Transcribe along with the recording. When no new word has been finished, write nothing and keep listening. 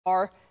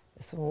Or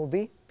this one will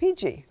be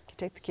PG. You can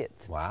take the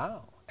kids.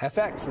 Wow.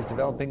 FX is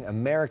developing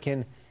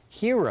American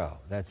Hiro.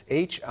 That's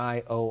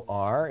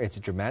H-I-O-R. It's a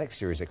dramatic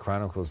series that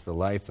chronicles the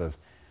life of,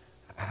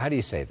 how do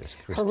you say this,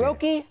 Christina?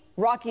 Hiroki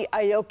Rocky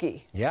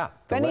Aoki. Yeah.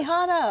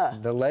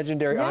 Benihana. The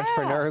legendary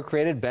entrepreneur who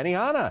created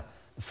Benihana,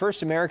 the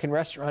first American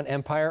restaurant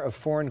empire of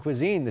foreign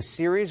cuisine. The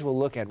series will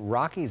look at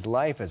Rocky's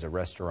life as a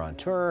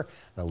restaurateur,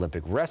 an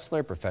Olympic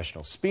wrestler,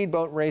 professional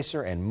speedboat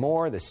racer, and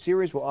more. The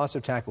series will also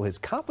tackle his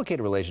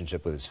complicated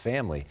relationship with his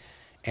family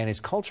and his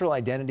cultural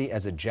identity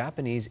as a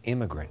Japanese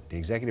immigrant. The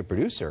executive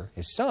producer,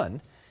 his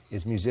son,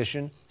 is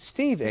musician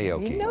Steve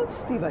Aoki. You know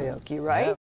Steve Aoki, right?